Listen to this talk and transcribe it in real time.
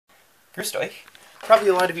Grüßt euch. Probably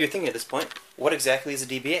a lot of you are thinking at this point, what exactly is a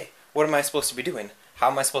DBA? What am I supposed to be doing?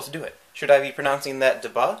 How am I supposed to do it? Should I be pronouncing that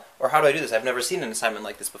deba? Or how do I do this? I've never seen an assignment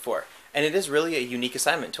like this before. And it is really a unique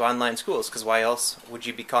assignment to online schools, because why else would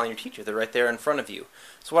you be calling your teacher? They're right there in front of you.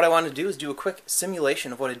 So what I want to do is do a quick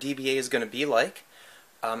simulation of what a DBA is going to be like.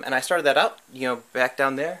 And I started that out, back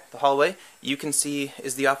down there, the hallway, you can see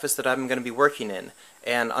is the office that I'm going to be working in.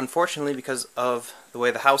 And unfortunately, because of the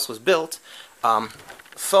way the house was built,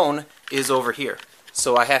 phone is over here.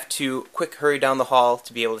 So I have to quick hurry down the hall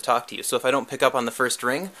to be able to talk to you. So if I don't pick up on the first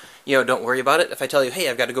ring, don't worry about it. If I tell you, hey,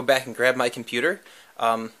 I've got to go back and grab my computer,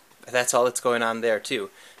 that's all that's going on there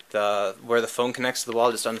too. Where the phone connects to the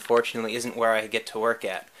wall just unfortunately isn't where I get to work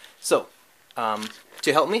at. So,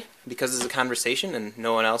 to help me, because this is a conversation and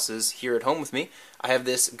no one else is here at home with me, I have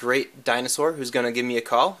this great dinosaur who's going to give me a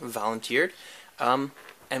call, volunteered, and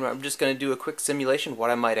I'm just going to do a quick simulation of what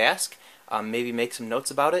I might ask, maybe make some notes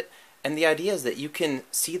about it, and the idea is that you can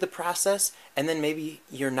see the process, and then maybe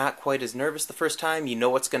you're not quite as nervous the first time, you know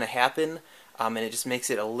what's going to happen, and it just makes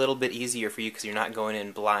it a little bit easier for you because you're not going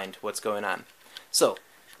in blind to what's going on. So,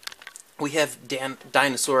 we have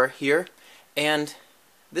Dinosaur here, and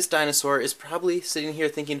this dinosaur is probably sitting here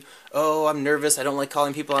thinking, oh, I'm nervous, I don't like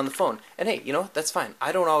calling people on the phone. And hey, that's fine.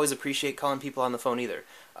 I don't always appreciate calling people on the phone either.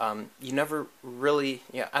 You never really,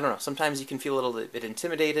 I don't know, sometimes you can feel a little bit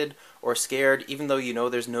intimidated or scared, even though you know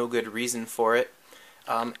there's no good reason for it.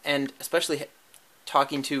 And especially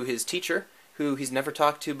talking to his teacher, who he's never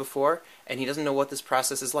talked to before, and he doesn't know what this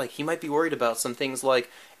process is like. He might be worried about some things like,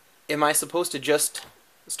 am I supposed to just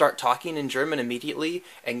start talking in German immediately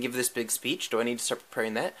and give this big speech? Do I need to start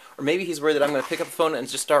preparing that? Or maybe he's worried that I'm going to pick up the phone and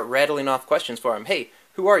just start rattling off questions for him. Hey,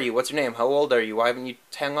 who are you? What's your name? How old are you? Why haven't you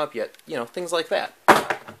hung up yet? Things like that.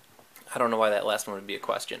 I don't know why that last one would be a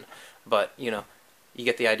question, but, you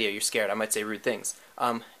get the idea. You're scared. I might say rude things.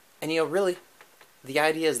 And, really, the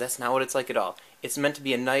idea is that's not what it's like at all. It's meant to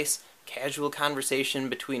be a nice, casual conversation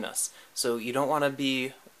between us. So you don't want to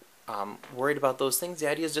be worried about those things. The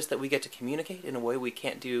idea is just that we get to communicate in a way we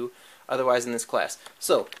can't do otherwise in this class.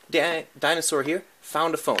 So, Dinosaur here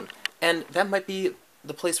found a phone. And that might be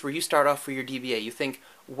the place where you start off for your DBA. You think,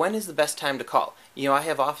 when is the best time to call? I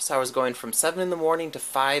have office hours going from 7 in the morning to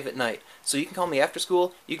 5 at night. So you can call me after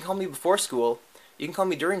school, you can call me before school, you can call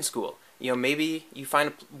me during school. Maybe you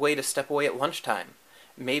find a way to step away at lunchtime.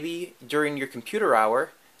 Maybe during your computer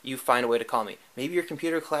hour, you find a way to call me. Maybe your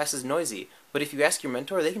computer class is noisy, but if you ask your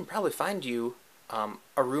mentor, they can probably find you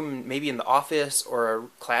a room maybe in the office or a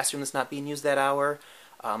classroom that's not being used that hour,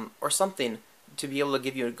 or something to be able to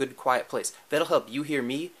give you a good quiet place. That'll help you hear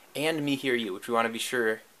me and me hear you, which we want to be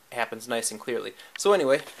sure happens nice and clearly. So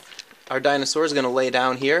anyway, our dinosaur is going to lay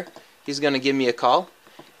down here. He's going to give me a call.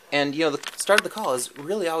 And the start of the call is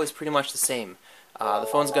really always pretty much the same. The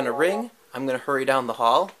phone's going to ring. I'm going to hurry down the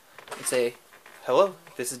hall and say, hello,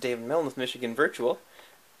 this is David Milne with Michigan Virtual.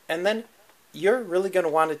 And then you're really going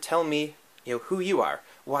to want to tell me who you are,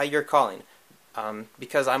 why you're calling.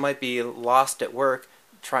 Because I might be lost at work,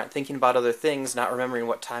 thinking about other things, not remembering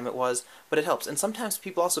what time it was, but it helps. And sometimes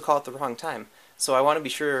people also call at the wrong time. So I want to be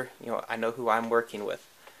sure I know who I'm working with.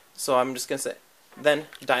 So I'm just going to say, then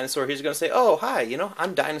Dinosaur here's going to say, oh, hi,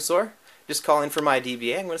 I'm Dinosaur, just calling for my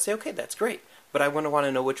DBA. I'm going to say, okay, that's great. But I want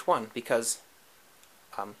to know which one, because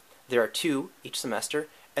there are 2 each semester,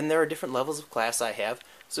 and there are different levels of class I have.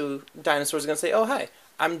 So Dinosaur's going to say, oh, hi,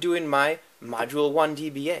 I'm doing my Module 1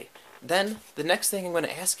 DBA. Then the next thing I'm going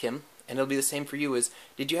to ask him, and it'll be the same for you, is,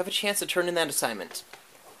 did you have a chance to turn in that assignment?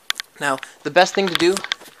 Now, the best thing to do,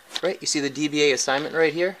 right, you see the DBA assignment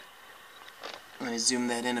right here? Let me zoom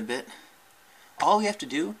that in a bit. All we have to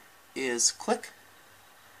do is click,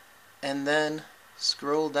 and then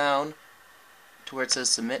scroll down to where it says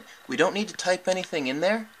submit. We don't need to type anything in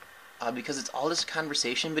there, because it's all just a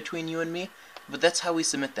conversation between you and me, but that's how we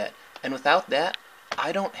submit that. And without that,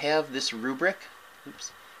 I don't have this rubric,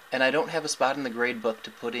 and I don't have a spot in the grade book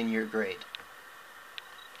to put in your grade.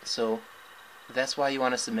 So that's why you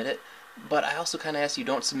want to submit it. But I also kind of ask you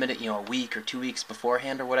don't submit it, a week or 2 weeks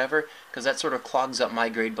beforehand or whatever, because that sort of clogs up my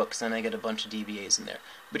grade book, because then I get a bunch of DBAs in there.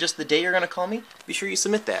 But just the day you're going to call me, be sure you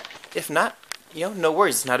submit that. If not, no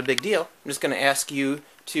worries, it's not a big deal. I'm just going to ask you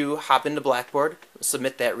to hop into Blackboard,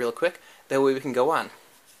 submit that real quick, that way we can go on.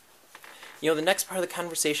 The next part of the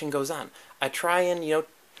conversation goes on. I try and,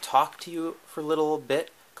 talk to you for a little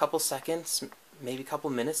bit, couple seconds, maybe a couple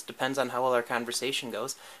minutes, depends on how well our conversation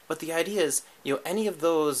goes. But the idea is, any of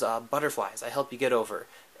those butterflies I help you get over,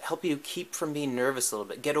 help you keep from being nervous a little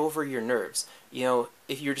bit, get over your nerves.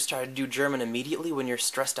 If you're just trying to do German immediately when you're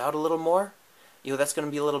stressed out a little more, that's going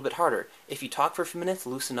to be a little bit harder. If you talk for a few minutes,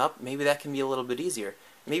 loosen up, maybe that can be a little bit easier.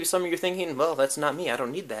 Maybe some of you are thinking, well, that's not me, I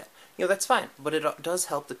don't need that. That's fine, but it does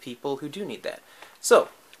help the people who do need that. So,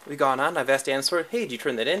 we've gone on, I've asked Dinosaur, hey, did you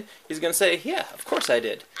turn that in? He's going to say, yeah, of course I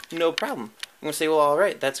did. No problem. I'm going to say, well,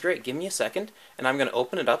 alright, that's great, give me a second, and I'm going to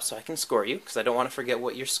open it up so I can score you, because I don't want to forget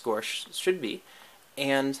what your score should be.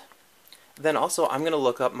 And then also, I'm going to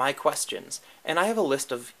look up my questions. And I have a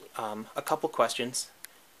list of a couple questions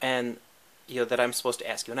and that I'm supposed to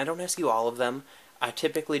ask you. And I don't ask you all of them. I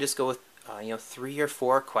typically just go with 3 or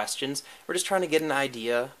 4 questions. We're just trying to get an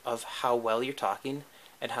idea of how well you're talking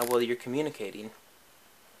and how well you're communicating.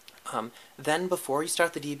 Then before you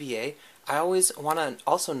start the DBA, I always want to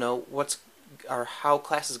also know how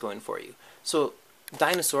class is going for you. So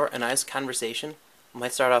Dinosaur and I's conversation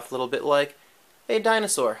might start off a little bit like, hey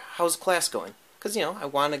Dinosaur, how's class going? Because I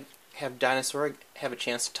want to have Dinosaur have a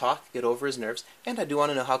chance to talk, get over his nerves, and I do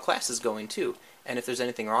want to know how class is going too. And if there's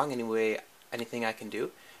anything wrong, anything I can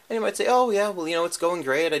do. And he might say, oh yeah, well it's going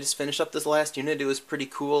great, I just finished up this last unit, it was pretty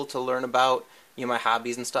cool to learn about my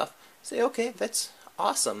hobbies and stuff. Say, okay, that's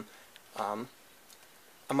awesome.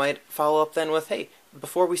 I might follow up then with, hey,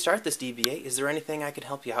 before we start this DBA, is there anything I can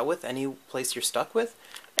help you out with? Any place you're stuck with?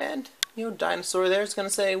 And Dinosaur there is going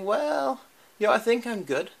to say, well, I think I'm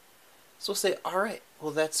good. So we'll say, alright,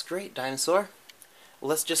 well that's great, Dinosaur.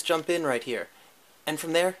 Let's just jump in right here. And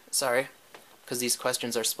from there, sorry, because these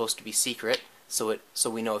questions are supposed to be secret, so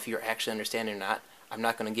we know if you're actually understanding or not, I'm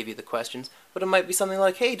not going to give you the questions, but it might be something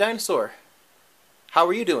like, hey Dinosaur, how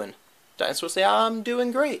are you doing? Dinosaur will say, I'm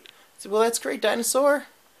doing great. I say, well that's great, Dinosaur.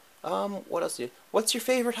 What else do you, what's your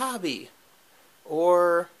favorite hobby?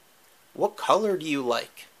 Or, what color do you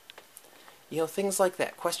like? Things like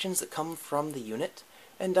that. Questions that come from the unit.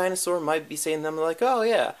 And Dinosaur might be saying them like, oh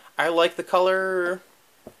yeah, I like the color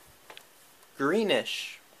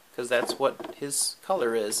greenish, because that's what his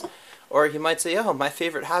color is. Or he might say, oh, my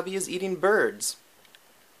favorite hobby is eating birds.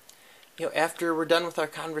 After we're done with our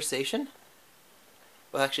conversation,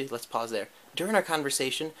 well actually, let's pause there. During our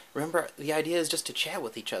conversation, remember, the idea is just to chat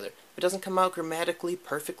with each other. If it doesn't come out grammatically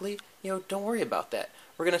perfectly, don't worry about that.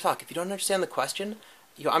 We're going to talk. If you don't understand the question,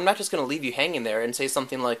 I'm not just going to leave you hanging there and say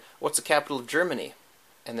something like, what's the capital of Germany?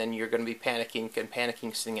 And then you're going to be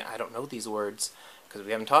panicking, saying, I don't know these words, because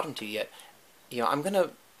we haven't taught them to you yet. I'm going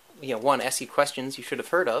to, one, ask you questions you should have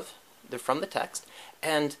heard of. They're from the text.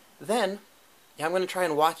 And then, I'm going to try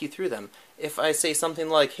and walk you through them. If I say something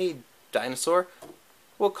like, hey, Dinosaur,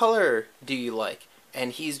 what color do you like?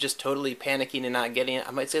 And he's just totally panicking and not getting it,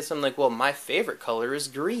 I might say something like, well, my favorite color is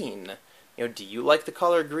green. Do you like the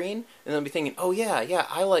color green? And they'll be thinking, oh yeah,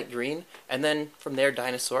 I like green. And then from there,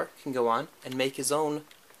 Dinosaur can go on and make his own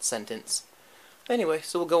sentence. Anyway,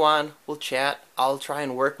 so we'll go on, we'll chat, I'll try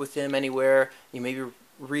and work with him anywhere, maybe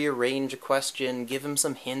rearrange a question, give him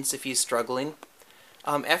some hints if he's struggling.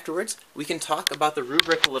 Afterwards, we can talk about the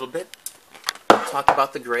rubric a little bit, talk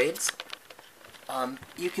about the grades.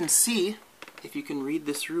 You can see, if you can read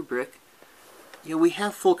this rubric, we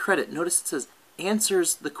have full credit. Notice it says,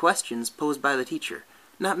 answers the questions posed by the teacher.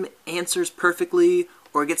 Not answers perfectly,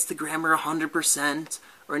 or gets the grammar 100%,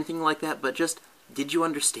 or anything like that, but just, did you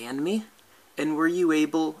understand me? And were you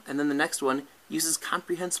able, and then the next one, uses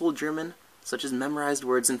comprehensible German, such as memorized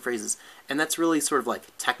words and phrases. And that's really sort of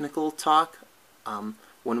like technical talk.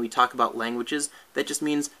 When we talk about languages, that just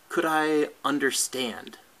means, could I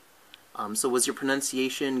understand? So was your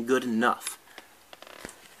pronunciation good enough?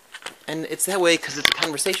 And it's that way because it's a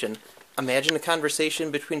conversation. Imagine a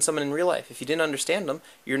conversation between someone in real life. If you didn't understand them,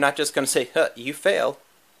 you're not just going to say, huh, you fail.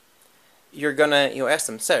 You're going to ask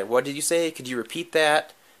them, sorry, what did you say? Could you repeat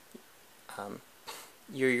that?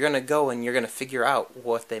 You're going to go and you're going to figure out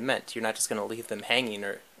what they meant. You're not just going to leave them hanging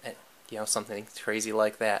or something crazy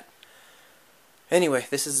like that. Anyway,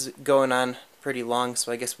 this is going on pretty long,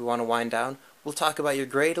 so I guess we want to wind down. We'll talk about your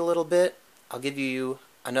grade a little bit. I'll give you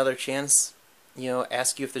another chance,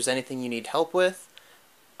 ask you if there's anything you need help with.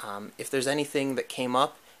 If there's anything that came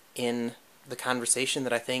up in the conversation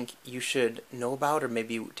that I think you should know about or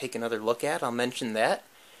maybe take another look at, I'll mention that.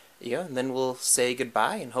 And then we'll say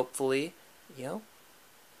goodbye, and hopefully,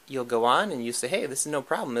 you'll go on and you say, hey, this is no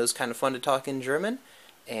problem. It was kind of fun to talk in German,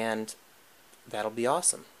 and that'll be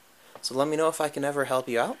awesome. So let me know if I can ever help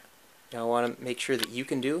you out. I want to make sure that you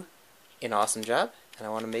can do an awesome job, and I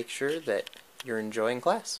want to make sure that you're enjoying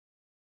class.